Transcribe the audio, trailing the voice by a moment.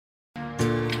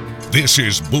This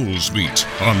is Bulls Beat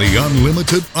on the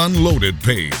Unlimited Unloaded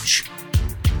page.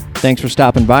 Thanks for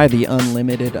stopping by the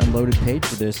Unlimited Unloaded page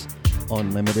for this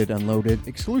Unlimited Unloaded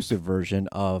exclusive version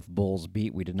of Bulls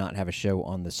Beat. We did not have a show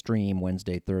on the stream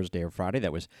Wednesday, Thursday, or Friday.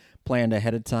 That was planned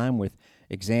ahead of time with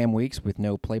exam weeks with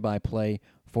no play-by-play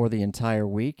for the entire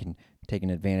week, and taking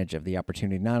advantage of the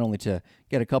opportunity not only to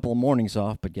get a couple of mornings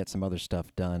off, but get some other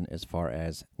stuff done as far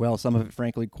as, well, some of it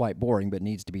frankly quite boring, but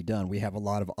needs to be done. We have a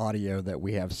lot of audio that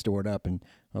we have stored up, and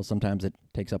well, sometimes it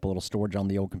takes up a little storage on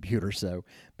the old computer, so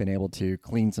been able to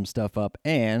clean some stuff up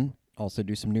and also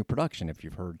do some new production. If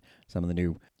you've heard some of the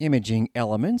new imaging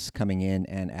elements coming in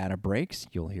and out of breaks,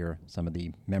 you'll hear some of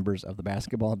the members of the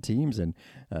basketball teams and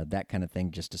that kind of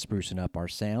thing, just to sprucing up our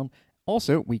sound.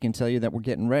 Also, we can tell you that we're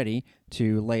getting ready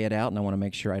to lay it out, and I want to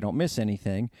make sure I don't miss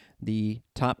anything. The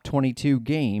top 22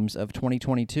 games of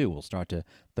 2022. We'll start to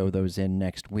throw those in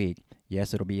next week.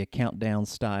 Yes, it'll be a countdown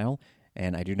style,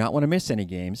 and I do not want to miss any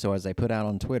games. So as I put out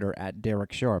on Twitter, at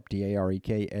Derek Sharp,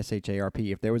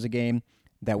 DarekSharp, if there was a game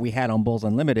that we had on Bulls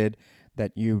Unlimited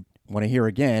that you want to hear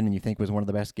again and you think was one of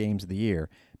the best games of the year,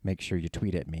 make sure you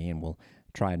tweet at me, and we'll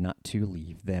try not to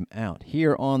leave them out.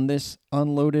 Here on this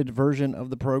unloaded version of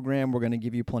the program, we're going to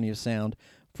give you plenty of sound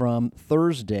from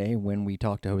Thursday when we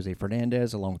talked to Jose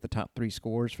Fernandez along with the top three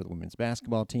scorers for the women's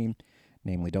basketball team,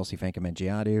 namely Dulcy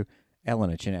Fankam-Mengiadu,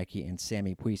 Elena Chinecki, and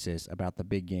Sammy Puises, about the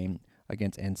big game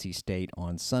against NC State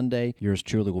on Sunday. Yours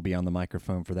truly will be on the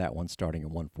microphone for that one starting at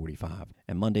 1:45.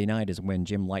 And Monday night is when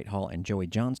Jim Lighthall and Joey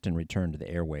Johnston return to the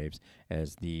airwaves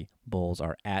as the Bulls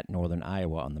are at Northern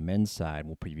Iowa on the men's side.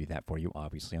 We'll preview that for you,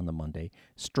 obviously, on the Monday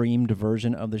streamed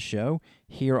version of the show.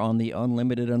 Here on the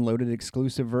Unlimited Unloaded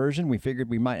exclusive version, we figured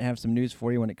we might have some news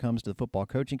for you when it comes to the football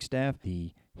coaching staff.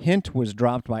 The hint was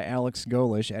dropped by Alex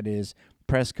Golesh at his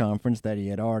press conference that he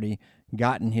had already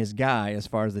gotten his guy as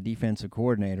far as the defensive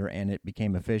coordinator, and it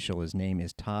became official. His name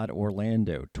is Todd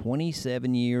Orlando.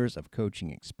 27 years of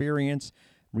coaching experience,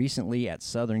 recently at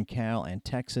Southern Cal and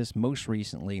Texas, most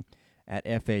recently at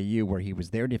FAU, where he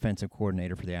was their defensive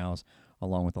coordinator for the Owls,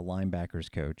 along with the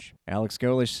linebackers coach. Alex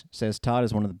Golesh says Todd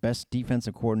is one of the best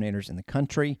defensive coordinators in the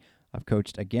country. I've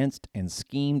coached against and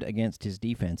schemed against his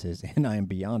defenses, and I am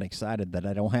beyond excited that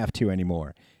I don't have to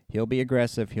anymore. He'll be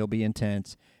aggressive, he'll be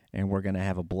intense, and we're going to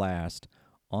have a blast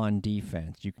on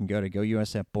defense. You can go to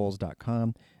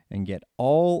gousfbulls.com and get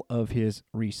all of his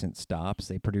recent stops.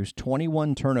 They produced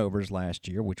 21 turnovers last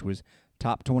year, which was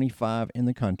top 25 in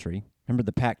the country. Remember,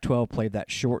 the Pac-12 played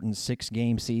that shortened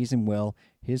 6-game season? Well,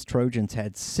 his Trojans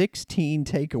had 16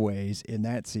 takeaways in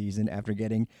that season after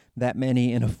getting that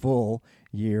many in a full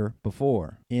year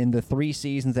before. In the 3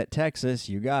 seasons at Texas,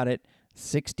 you got it,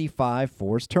 65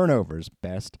 forced turnovers,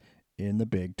 best in the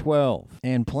Big 12.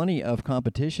 And plenty of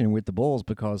competition with the Bulls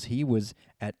because he was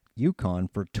at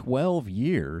UConn for 12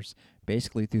 years,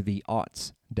 basically through the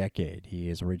aughts decade. He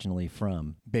is originally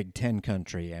from Big Ten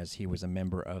country, as he was a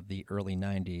member of the early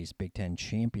 90s Big Ten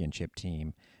championship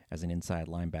team as an inside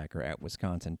linebacker at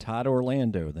Wisconsin. Todd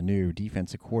Orlando, the new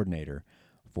defensive coordinator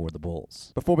for the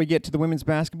Bulls. Before we get to the women's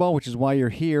basketball, which is why you're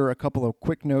here, a couple of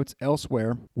quick notes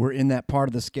elsewhere. We're in that part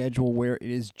of the schedule where it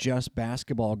is just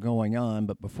basketball going on,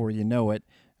 but before you know it,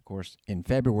 of course, in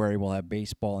February we'll have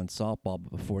baseball and softball, but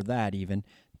before that even,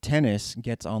 tennis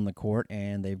gets on the court,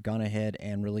 and they've gone ahead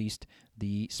and released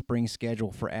the spring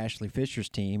schedule for Ashley Fisher's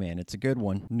team, and it's a good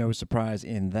one. No surprise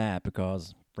in that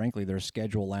because, frankly, their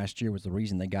schedule last year was the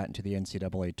reason they got into the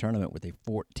NCAA tournament with a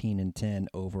 14-10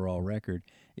 overall record.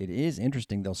 It is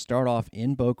interesting. They'll start off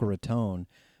in Boca Raton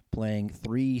playing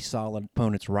 3 solid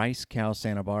opponents, Rice, Cal,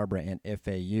 Santa Barbara, and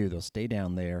FAU. They'll stay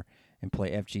down there and play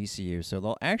FGCU. So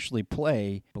they'll actually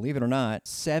play, believe it or not,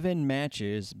 7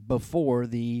 matches before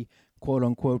the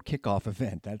quote-unquote kickoff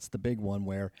event. That's the big one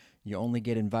where you only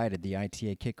get invited, the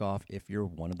ITA kickoff, if you're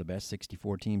one of the best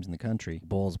 64 teams in the country.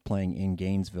 Bulls playing in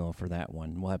Gainesville for that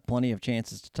one. We'll have plenty of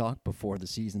chances to talk before the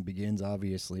season begins,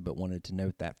 obviously, but wanted to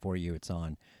note that for you. It's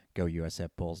on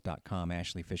gousfbulls.com.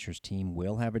 Ashley Fisher's team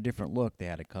will have a different look. They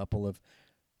had a couple of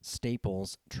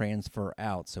staples transfer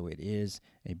out, so it is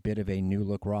a bit of a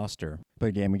new-look roster. But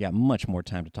again, we got much more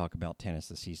time to talk about tennis.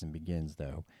 The season begins,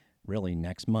 though, really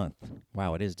next month.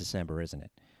 Wow, it is December, isn't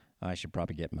it? I should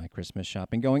probably get my Christmas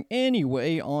shopping going.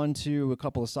 Anyway, on to a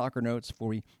couple of soccer notes before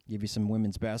we give you some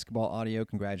women's basketball audio.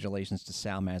 Congratulations to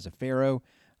Sal Mazzaferro,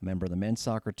 a member of the men's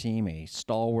soccer team, a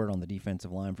stalwart on the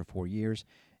defensive line for 4 years,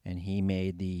 and he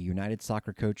made the United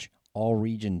Soccer Coach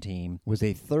All-Region team, was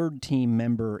a third-team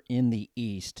member in the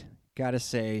East. Got to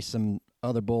say, some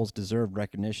other Bulls deserved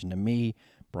recognition to me.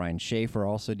 Brian Schaefer,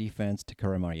 also defense,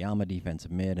 Takura Mariyama,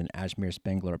 defensive mid, and Ajmer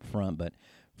Spengler up front, but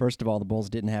First of all, the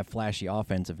Bulls didn't have flashy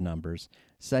offensive numbers.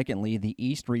 Secondly, the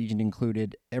East region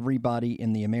included everybody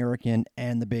in the American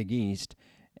and the Big East,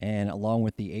 and along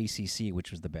with the ACC, which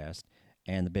was the best,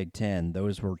 and the Big Ten,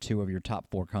 those were two of your top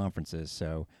four conferences.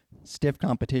 So stiff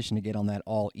competition to get on that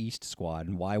all-East squad.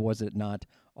 And why was it not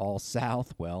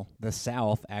all-South? Well, the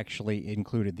South actually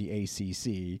included the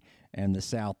ACC, and the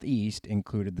Southeast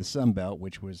included the Sun Belt,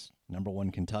 which was number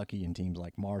one Kentucky and teams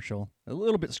like Marshall. A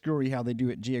little bit screwy how they do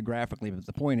it geographically, but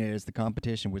the point is the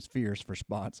competition was fierce for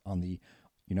spots on the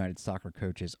United Soccer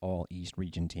Coaches All-East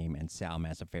Region team, and Sal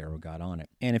Mazzaferro got on it.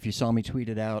 And if you saw me tweet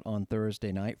it out on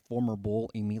Thursday night, former Bull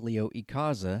Emilio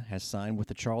Icaza has signed with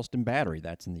the Charleston Battery.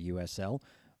 That's in the USL,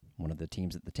 one of the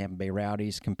teams that the Tampa Bay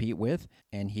Rowdies compete with,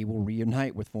 and he will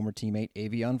reunite with former teammate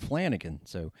Avion Flanagan.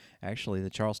 So actually the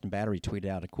Charleston Battery tweeted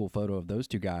out a cool photo of those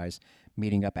two guys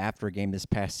meeting up after a game this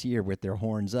past year with their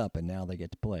horns up, and now they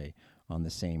get to play on the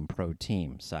same pro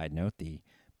team. Side note, the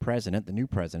new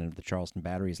president of the Charleston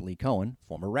Battery is Lee Cohen,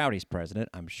 former Rowdies president.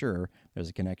 I'm sure there's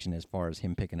a connection as far as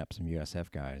him picking up some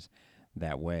USF guys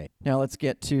that way. Now let's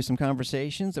get to some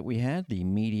conversations that we had. The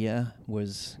media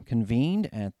was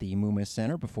convened at the Mumma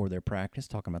Center before their practice,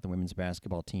 talking about the women's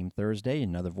basketball team Thursday.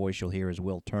 Another voice you'll hear is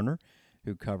Will Turner,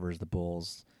 who covers the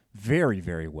Bulls very,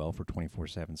 very well for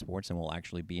 24/7 Sports and will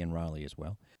actually be in Raleigh as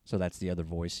well. So that's the other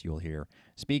voice you'll hear.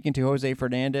 Speaking to Jose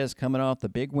Fernandez, coming off the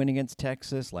big win against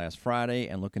Texas last Friday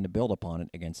and looking to build upon it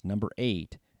against number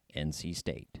 8, NC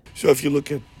State. So if you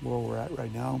look at where we're at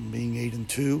right now, being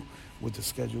 8-2 with the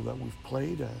schedule that we've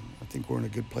played, I think we're in a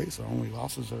good place. Our only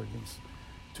losses are against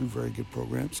two very good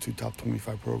programs, two top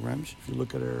 25 programs. If you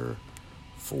look at our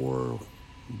 4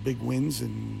 big wins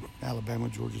in Alabama,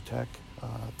 Georgia Tech,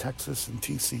 Texas, and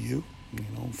TCU,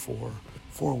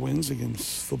 four wins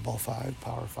against Football 5,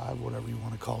 Power 5, whatever you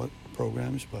want to call it,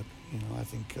 programs. But, I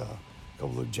think a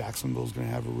couple of Jacksonville's going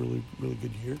to have a really, really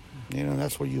good year.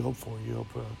 That's what you hope for. You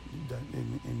hope that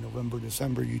in November,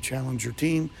 December, you challenge your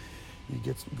team, you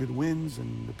get some good wins,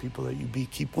 and the people that you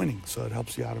beat keep winning. So it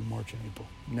helps you out in March and April.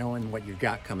 Knowing what you've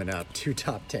got coming up, 2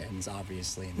 top 10s,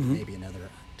 obviously, and maybe another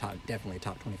definitely a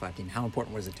top 25 team. How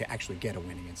important was it to actually get a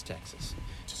win against Texas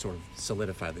to sort of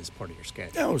solidify this part of your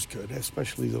schedule? That was good,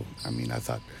 especially though.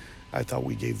 I thought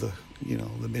we gave the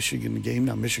Michigan game.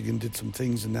 Now Michigan did some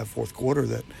things in that fourth quarter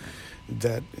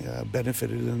that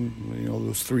benefited them.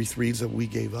 Those 3 threes that we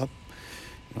gave up.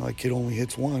 A kid only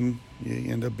hits one,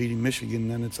 you end up beating Michigan,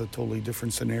 then it's a totally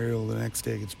different scenario the next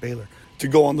day against Baylor. To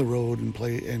go on the road and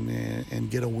play and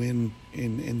get a win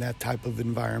in that type of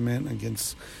environment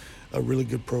against a really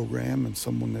good program and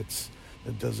someone that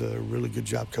does a really good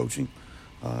job coaching,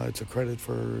 it's a credit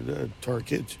to our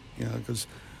kids, because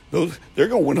they're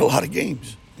going to win a lot of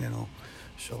games,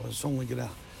 So it's only going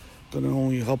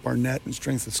to help our net and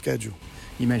strength of schedule.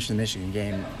 You mentioned the Michigan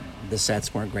game. The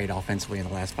sets weren't great offensively in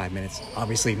the last 5 minutes.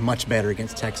 Obviously much better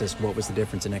against Texas. What was the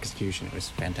difference in execution? It was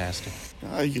fantastic.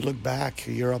 You look back,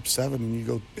 you're up 7 and you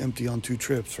go empty on 2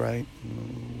 trips, right?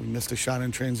 We missed a shot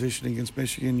in transition against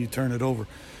Michigan. You turn it over.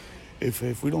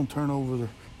 If we don't turn over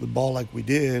the ball like we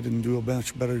did and do a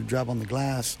much better job on the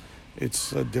glass,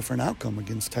 it's a different outcome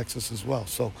against Texas as well.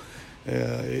 So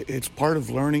it's part of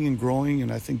learning and growing,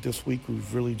 and I think this week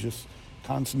we've really just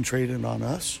concentrated on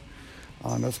us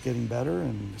getting better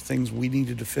and things we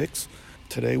needed to fix.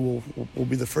 Today will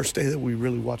be the first day that we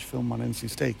really watch film on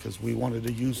NC State, because we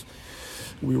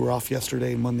were off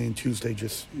yesterday, Monday and Tuesday,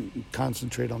 just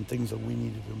concentrate on things that we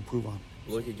needed to improve on.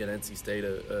 Looking at NC State,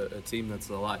 a team that's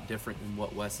a lot different than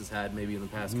what West has had maybe in the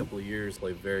past couple of years,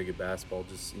 play very good basketball.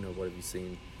 Just, what have you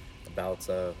seen about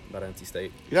NC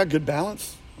State? You got good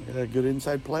balance. They got good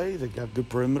inside play. They got good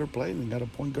perimeter play. And they got a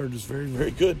point guard that's very,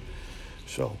 very good.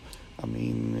 So,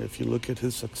 if you look at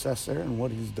his success there and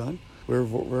what he's done, we were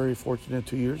very fortunate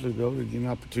 2 years ago to get an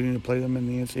opportunity to play them in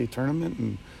the NCAA tournament.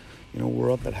 And,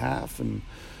 we're up at half. And,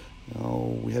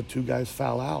 we had 2 guys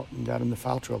foul out and got into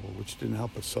foul trouble, which didn't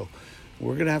help us. So,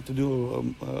 we're gonna have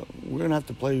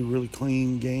to play a really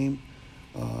clean game,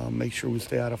 make sure we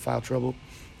stay out of foul trouble,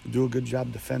 do a good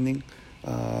job defending.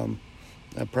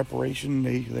 Preparation,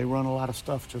 they run a lot of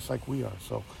stuff just like we are.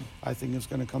 So I think it's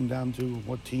going to come down to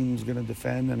what team's going to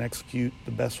defend and execute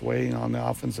the best way on the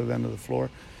offensive end of the floor,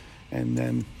 and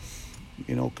then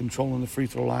controlling the free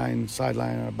throw line,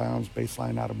 sideline out of bounds,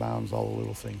 baseline out of bounds, all the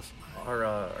little things.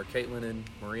 Are Caitlin and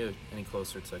Maria any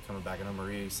closer to coming back? I know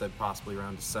Maria, you said possibly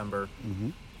around December.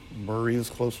 Mm-hmm. Maria's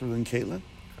closer than Caitlin,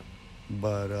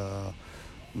 but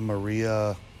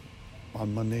Maria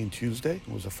on Monday and Tuesday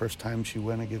was the first time she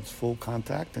went against full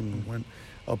contact and went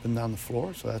up and down the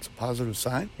floor, so that's a positive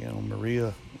sign.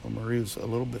 Maria's a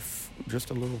little bit,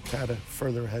 just a little tad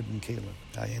further ahead than Caitlin.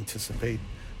 I anticipate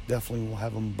definitely we'll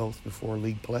have them both before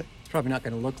league play. It's probably not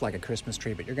going to look like a Christmas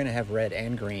tree, but you're going to have red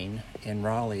and green in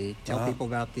Raleigh. Tell people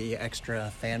about the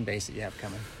extra fan base that you have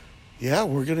coming. Yeah,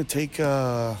 we're gonna take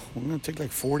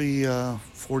like 40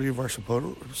 of our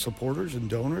supporters and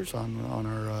donors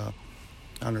on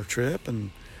our trip,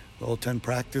 and we'll attend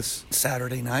practice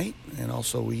Saturday night, and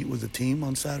also eat with the team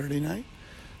on Saturday night.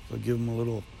 So give them a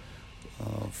little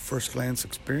first glance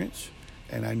experience.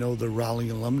 And I know the Raleigh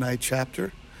alumni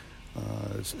chapter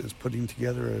is putting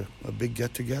together a big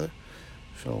get together.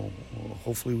 So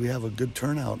hopefully we have a good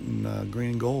turnout in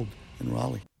green and gold in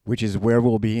Raleigh. Which is where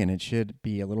we'll be, and it should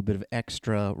be a little bit of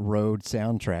extra road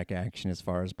soundtrack action as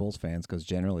far as Bulls fans, because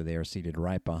generally they are seated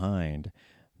right behind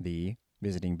the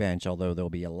visiting bench, although there'll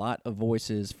be a lot of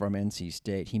voices from NC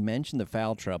State. He mentioned the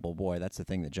foul trouble. Boy, that's the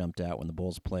thing that jumped out when the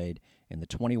Bulls played in the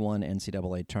 21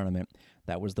 NCAA tournament.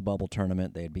 That was the bubble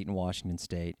tournament. They had beaten Washington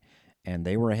State, and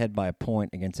they were ahead by a point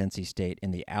against NC State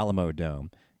in the Alamo Dome.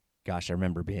 Gosh, I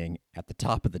remember being at the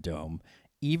top of the dome.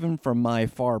 Even from my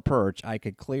far perch, I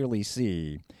could clearly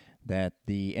see that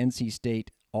the NC State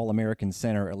All-American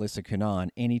center, Alyssa Cunan,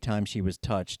 anytime she was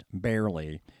touched,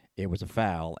 barely, it was a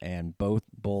foul. And both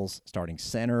Bulls starting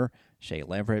center, Shea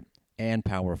Leverett, and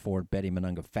power forward Betty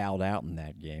Mununga fouled out in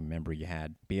that game. Remember, you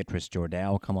had Beatrice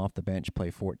Jordao come off the bench, play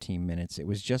 14 minutes. It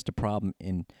was just a problem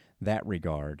in that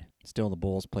regard. Still, the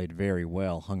Bulls played very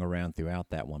well, hung around throughout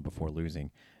that one before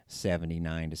losing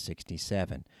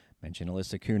 79-67. Mention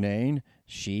Alyssa Cunane.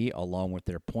 She, along with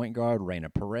their point guard,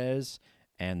 Reina Perez,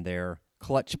 and their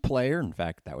clutch player, in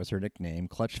fact, that was her nickname,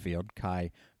 Clutchfield, Kai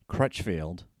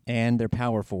Crutchfield, and their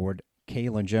power forward,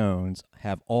 Kayla Jones,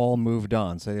 have all moved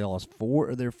on. So they lost 4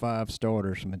 of their 5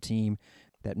 starters from a team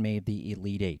that made the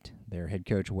Elite Eight. Their head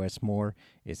coach, Wes Moore,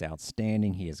 is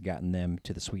outstanding. He has gotten them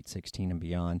to the Sweet 16 and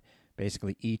beyond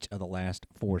basically each of the last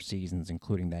 4 seasons,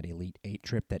 including that Elite Eight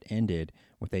trip that ended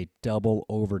with a double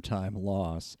overtime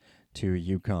loss to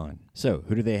UConn. So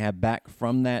who do they have back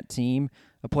from that team?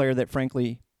 A player that,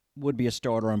 frankly, would be a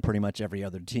starter on pretty much every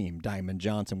other team. Diamond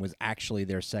Johnson was actually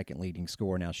their second leading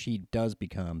scorer. Now she does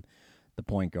become the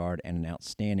point guard and an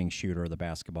outstanding shooter of the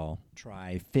basketball.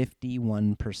 Try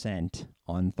 51%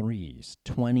 on threes,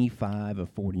 25 of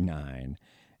 49.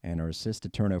 And her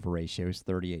assist-to-turnover ratio is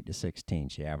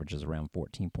 38-16. She averages around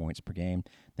 14 points per game.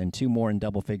 Then 2 more in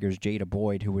double figures. Jada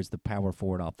Boyd, who was the power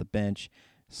forward off the bench,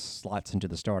 slots into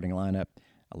the starting lineup,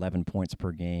 11 points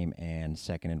per game, and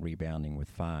second in rebounding with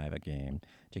 5 a game.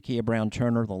 Jakia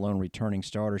Brown-Turner, the lone returning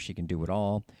starter, she can do it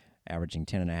all, averaging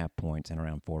 10.5 points and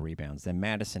around 4 rebounds. Then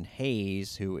Madison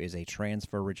Hayes, who is a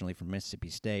transfer originally from Mississippi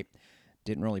State,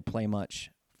 didn't really play much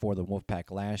for the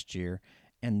Wolfpack last year.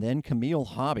 And then Camille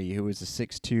Hobby, who is a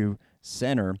 6'2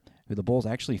 center, who the Bulls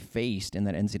actually faced in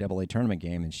that NCAA tournament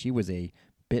game, and she was a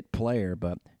bit player,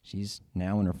 but she's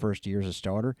now in her first year as a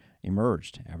starter,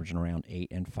 emerged, averaging around 8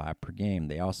 and 5 per game.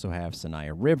 They also have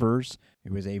Sanaya Rivers,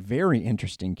 who is a very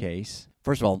interesting case.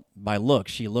 First of all, by look,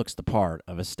 she looks the part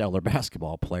of a stellar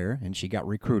basketball player, and she got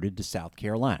recruited to South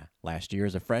Carolina. Last year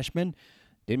as a freshman,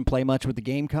 didn't play much with the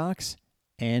Gamecocks,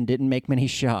 and didn't make many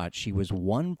shots. She was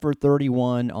 1 for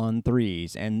 31 on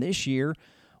threes, and this year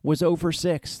was 0 for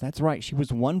 6. That's right, she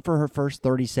was 1 for her first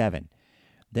 37.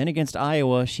 Then against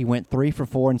Iowa, she went 3 for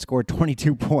 4 and scored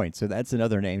 22 points, so that's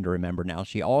another name to remember. Now,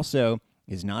 she also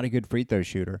is not a good free throw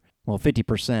shooter, well,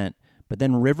 50%, but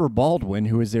then River Baldwin,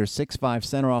 who is their 6'5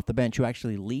 center off the bench, who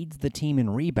actually leads the team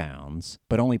in rebounds,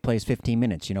 but only plays 15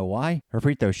 minutes. You know why? Her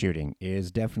free throw shooting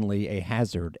is definitely a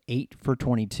hazard, 8 for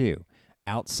 22.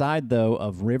 Outside, though,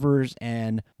 of Rivers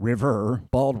and River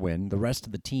Baldwin, the rest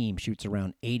of the team shoots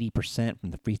around 80% from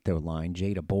the free throw line.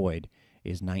 Jada Boyd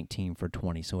is 19 for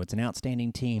 20. So it's an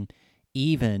outstanding team,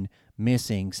 even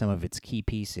missing some of its key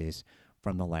pieces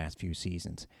from the last few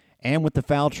seasons. And with the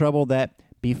foul trouble that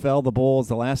befell the Bulls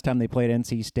the last time they played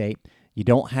NC State, you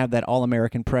don't have that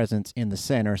All-American presence in the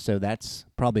center, so that's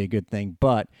probably a good thing.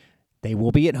 But they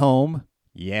will be at home.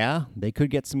 Yeah, they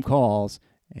could get some calls.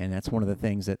 And that's one of the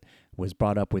things that was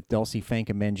brought up with Dulcie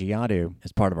Fanka-Mengiadu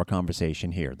as part of our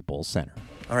conversation here at the Bulls Center.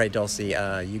 All right, Dulcie,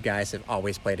 you guys have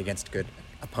always played against good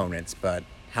opponents, but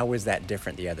how was that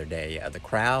different the other day? The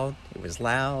crowd, it was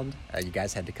loud. You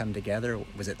guys had to come together.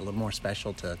 Was it a little more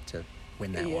special to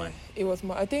win that one? It was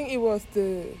more. I think it was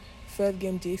the first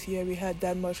game this year we had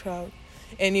that much crowd,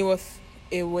 and it was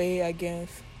away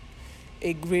against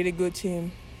a really good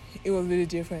team. It was really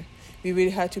different. We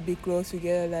really had to be close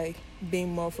together, like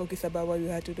being more focused about what we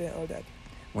had to do and all that.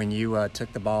 When you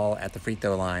took the ball at the free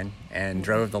throw line and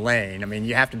drove the lane, I mean,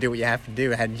 you have to do what you have to do.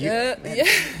 Yeah.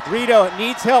 Rito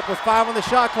needs help with 5 on the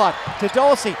shot clock. To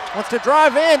Dulcie, wants to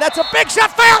drive in. That's a big shot,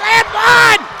 foul, and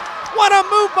one! What a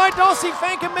move by Dulcie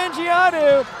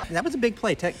Fankamengiadu. That was a big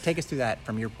play. Take us through that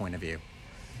from your point of view.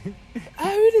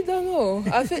 I really don't know.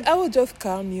 I think I was just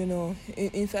calm, you know.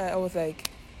 Inside, I was like,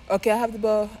 okay, I have the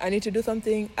ball. I need to do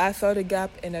something. I saw the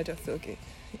gap, and I just took it.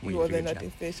 It wasn't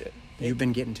nothing special. You've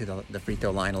been getting to the free throw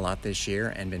line a lot this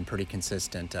year and been pretty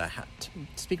consistent.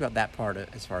 Speak about that part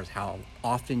as far as how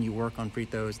often you work on free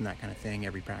throws and that kind of thing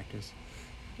every practice.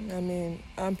 I mean,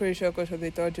 I'm pretty sure Coach Jose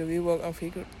told you we work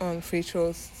on free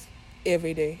throws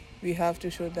every day. We have to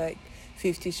shoot like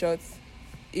 50 shots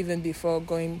even before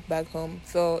going back home.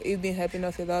 So it's been helping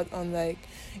us a lot on like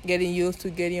getting used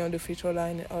to getting on the free throw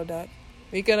line and all that.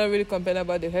 We cannot really complain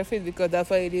about the referees because that's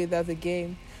what it is, that's a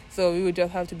game. So we would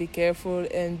just have to be careful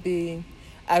and be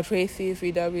aggressive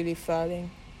without really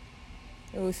fouling.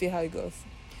 And we'll see how it goes.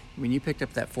 When you picked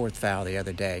up that fourth foul the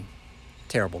other day,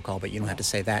 terrible call, but you don't have to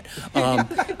say that.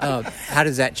 How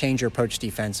does that change your approach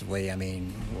defensively? I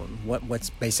mean, what's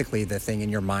basically the thing in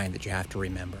your mind that you have to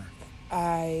remember?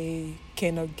 I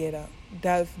cannot get out.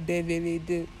 That's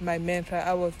basically my mantra.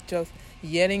 I was just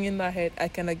yelling in my head, I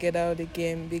cannot get out of the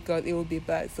game because it will be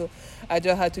bad. So I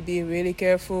just had to be really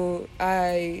careful.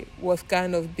 I was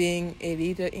kind of being a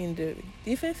leader in the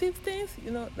defensive things,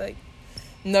 you know, like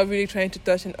not really trying to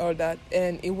touch and all that.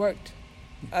 And it worked.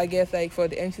 I guess like for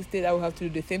the NC State, I will have to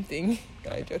do the same thing.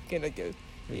 I just cannot go.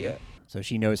 Yeah. So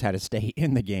she knows how to stay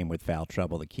in the game with foul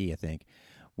trouble. The key, I think,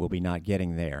 will be not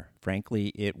getting there.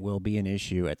 Frankly, it will be an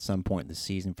issue at some point in the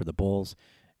season for the Bulls,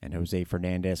 and Jose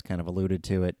Fernandez kind of alluded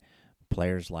to it.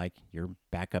 Players like your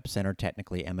backup center,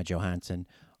 technically Emma Johansson,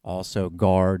 also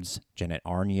guards, Jeanette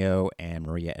Arnio and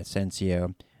Maria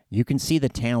Asensio. You can see the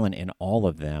talent in all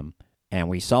of them, and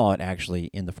we saw it actually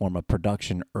in the form of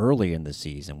production early in the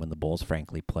season when the Bulls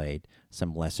frankly played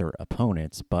some lesser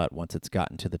opponents. But once it's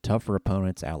gotten to the tougher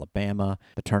opponents, Alabama,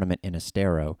 the tournament in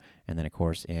Estero, and then, of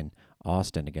course, in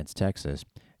Austin against Texas,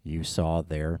 you saw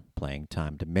their playing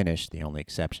time diminish, the only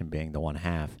exception being the one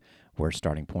half where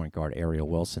starting point guard Ariel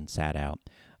Wilson sat out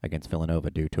against Villanova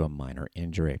due to a minor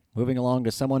injury. Moving along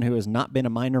to someone who has not been a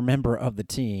minor member of the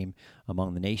team,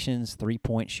 among the nation's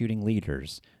three-point shooting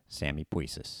leaders, Sammy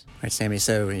Puisis. All right, Sammy,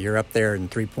 so you're up there in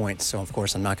 3 points, so of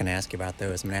course I'm not going to ask you about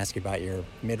those. I'm going to ask you about your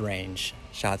mid-range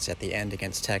shots at the end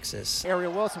against Texas.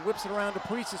 Ariel Wilson whips it around to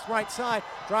Puisis, right side,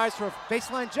 drives for a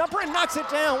baseline jumper and knocks it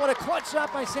down. What a clutch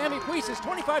shot by Sammy Puisis.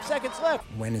 25 seconds left.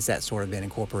 When has that sort of been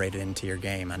incorporated into your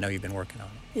game? I know you've been working on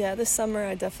it. Yeah, this summer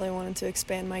I definitely wanted to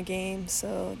expand my game,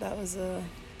 so that was a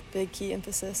big key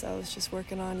emphasis. I was just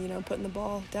working on, putting the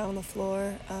ball down on the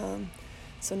floor.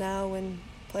 So now when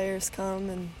players come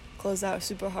and close out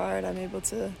super hard, I'm able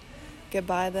to get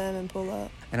by them and pull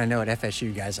up. And I know at FSU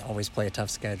you guys always play a tough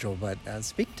schedule, but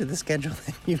speak to the schedule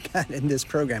that you've got in this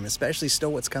program, especially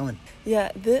still what's coming. Yeah,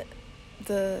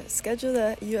 the schedule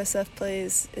that USF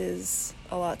plays is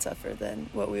a lot tougher than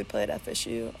what we would play at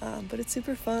FSU, but it's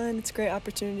super fun. It's a great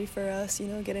opportunity for us,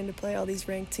 getting to play all these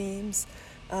ranked teams.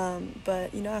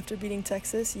 But, after beating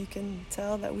Texas, you can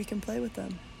tell that we can play with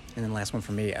them. And then last one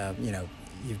for me,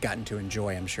 you've gotten to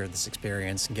enjoy, I'm sure, this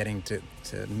experience, getting to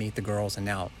meet the girls and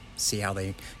now see how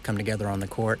they come together on the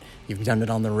court. You've done it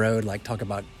on the road. Talk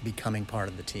about becoming part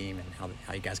of the team and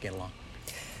how you guys get along.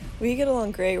 We get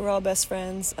along great. We're all best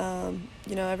friends.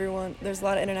 Everyone, there's a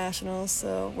lot of internationals,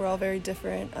 so we're all very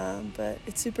different. But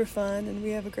it's super fun, and we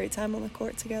have a great time on the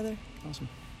court together. Awesome.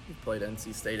 You've played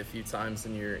NC State a few times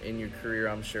in your career,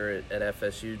 I'm sure, at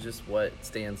FSU. Just what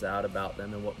stands out about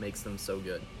them and what makes them so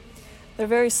good? They're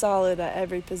very solid at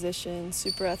every position,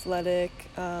 super athletic.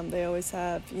 They always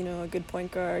have, a good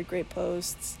point guard, great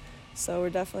posts. So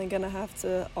we're definitely going to have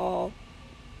to all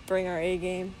bring our A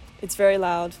game. It's very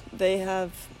loud. They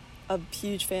have a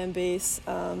huge fan base,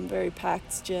 very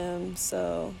packed gym.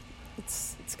 So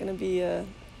it's going to be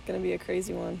a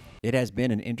crazy one. It has been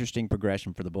an interesting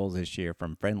progression for the Bulls this year,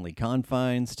 from friendly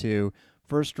confines to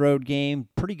first road game,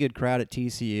 pretty good crowd at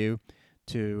TCU,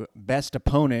 to best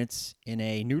opponents in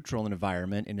a neutral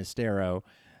environment in Estero,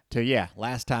 to,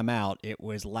 last time out, it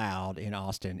was loud in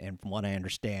Austin, and from what I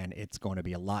understand, it's going to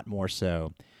be a lot more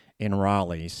so in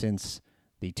Raleigh. Since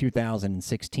the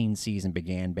 2016 season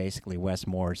began, basically Wes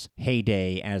Moore's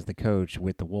heyday as the coach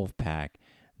with the Wolfpack,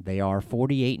 they are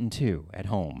 48-2 at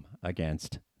home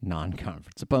against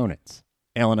non-conference opponents.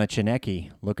 Elena Chinecki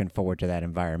looking forward to that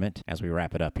environment as we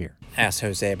wrap it up here. Asked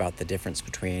Jose about the difference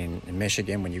between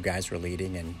Michigan, when you guys were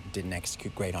leading and didn't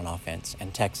execute great on offense,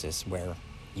 and Texas, where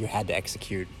you had to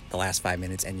execute the last 5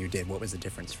 minutes and you did. What was the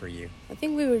difference for you? I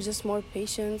think we were just more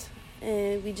patient,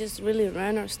 and we just really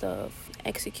ran our stuff,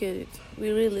 executed.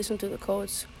 We really listened to the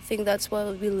coach. I think that's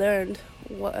what we learned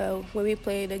when we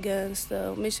played against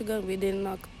Michigan. We did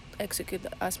not execute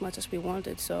as much as we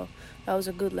wanted. So that was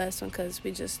a good lesson because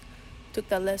we just took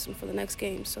that lesson for the next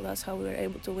game. So that's how we were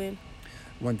able to win.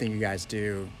 One thing you guys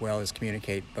do well is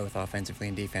communicate both offensively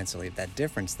and defensively. That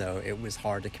difference, though, it was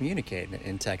hard to communicate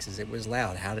in Texas. It was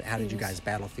loud. How did you guys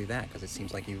battle through that? Because it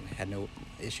seems like you had no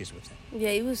issues with it. Yeah,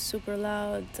 it was super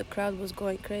loud. The crowd was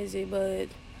going crazy, but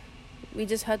we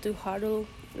just had to huddle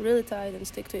really tight and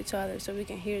stick to each other so we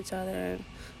can hear each other and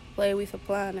play with a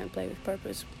plan and play with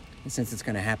purpose. And since it's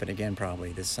going to happen again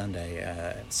probably this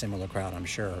Sunday, similar crowd, I'm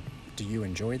sure, do you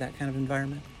enjoy that kind of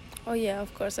environment? Oh yeah,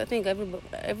 of course. I think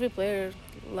every player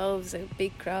loves a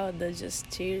big crowd that just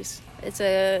cheers.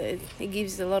 It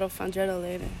gives a lot of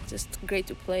adrenaline. Just great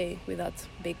to play with that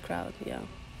big crowd. Yeah.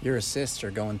 Your assists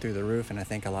are going through the roof, and I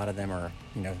think a lot of them are,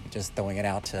 just throwing it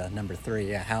out to number 3.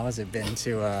 Yeah, how has it been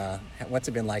what's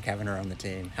it been like having her on the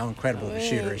team? How incredible of a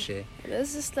shooter is she?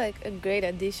 It's just like a great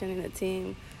addition in the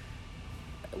team.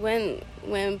 When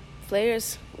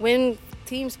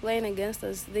teams playing against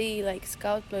us, they like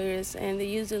scout players, and they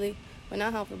usually, when I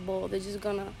have the ball, they're just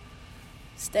gonna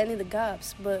stand in the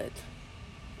gaps. But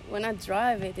when I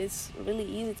drive it, it's really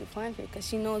easy to find her because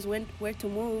she knows where to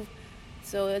move.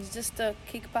 So it's just a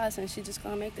kick pass, and she's just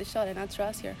gonna make the shot, and I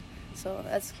trust her. So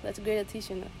that's a great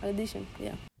addition.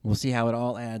 Yeah. We'll see how it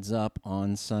all adds up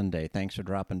on Sunday. Thanks for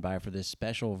dropping by for this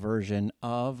special version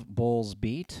of Bulls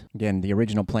Beat. Again, the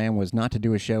original plan was not to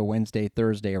do a show Wednesday,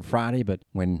 Thursday, or Friday, but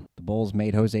when the Bulls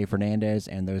made Jose Fernandez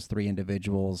and those 3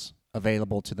 individuals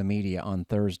available to the media on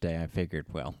Thursday, I figured,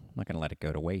 well, I'm not going to let it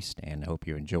go to waste, and I hope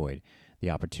you enjoyed the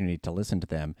opportunity to listen to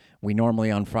them. We normally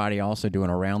on Friday also do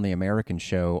an Around the American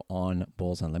show on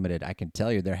Bulls Unlimited. I can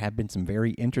tell you there have been some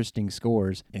very interesting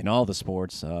scores in all the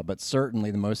sports, but certainly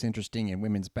the most interesting in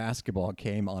women's basketball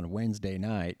came on Wednesday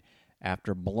night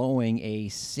after blowing a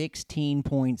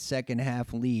 16-point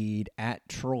second-half lead at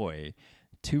Troy.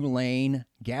 Tulane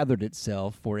gathered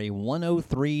itself for a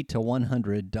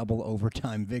 103-100 double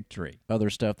overtime victory.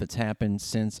 Other stuff that's happened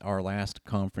since our last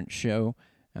conference show.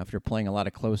 After playing a lot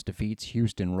of close defeats,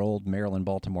 Houston rolled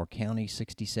Maryland-Baltimore County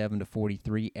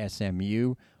 67-43.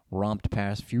 SMU romped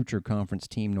past future conference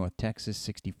team North Texas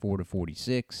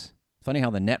 64-46. Funny how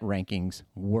the net rankings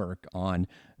work. On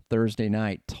Thursday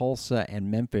night, Tulsa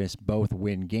and Memphis both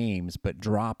win games but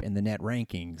drop in the net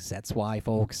rankings. That's why,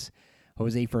 folks,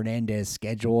 Jose Fernandez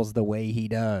schedules the way he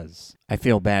does. I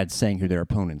feel bad saying who their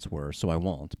opponents were, so I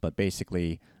won't. But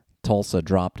basically, Tulsa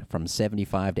dropped from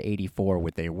 75 to 84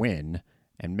 with a win.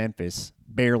 And Memphis,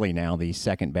 barely now the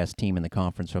second-best team in the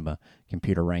conference from a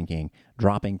computer ranking,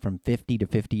 dropping from 50 to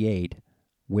 58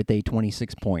 with a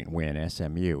 26-point win.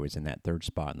 SMU is in that 3rd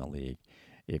spot in the league,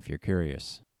 if you're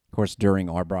curious. Of course, during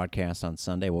our broadcast on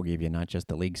Sunday, we'll give you not just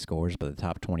the league scores, but the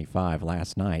top 25.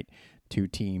 Last night, 2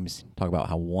 teams talk about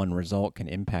how one result can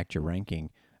impact your ranking.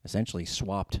 Essentially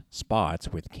swapped spots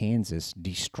with Kansas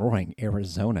destroying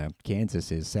Arizona.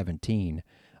 Kansas is 17.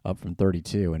 Up from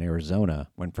 32, and Arizona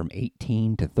went from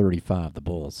 18 to 35. The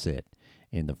Bulls sit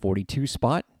in the 42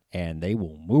 spot, and they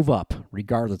will move up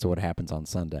regardless of what happens on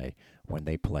Sunday when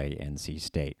they play NC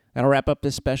State. That'll wrap up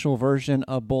this special version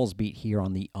of Bulls Beat here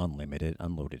on the Unlimited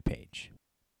Unloaded page.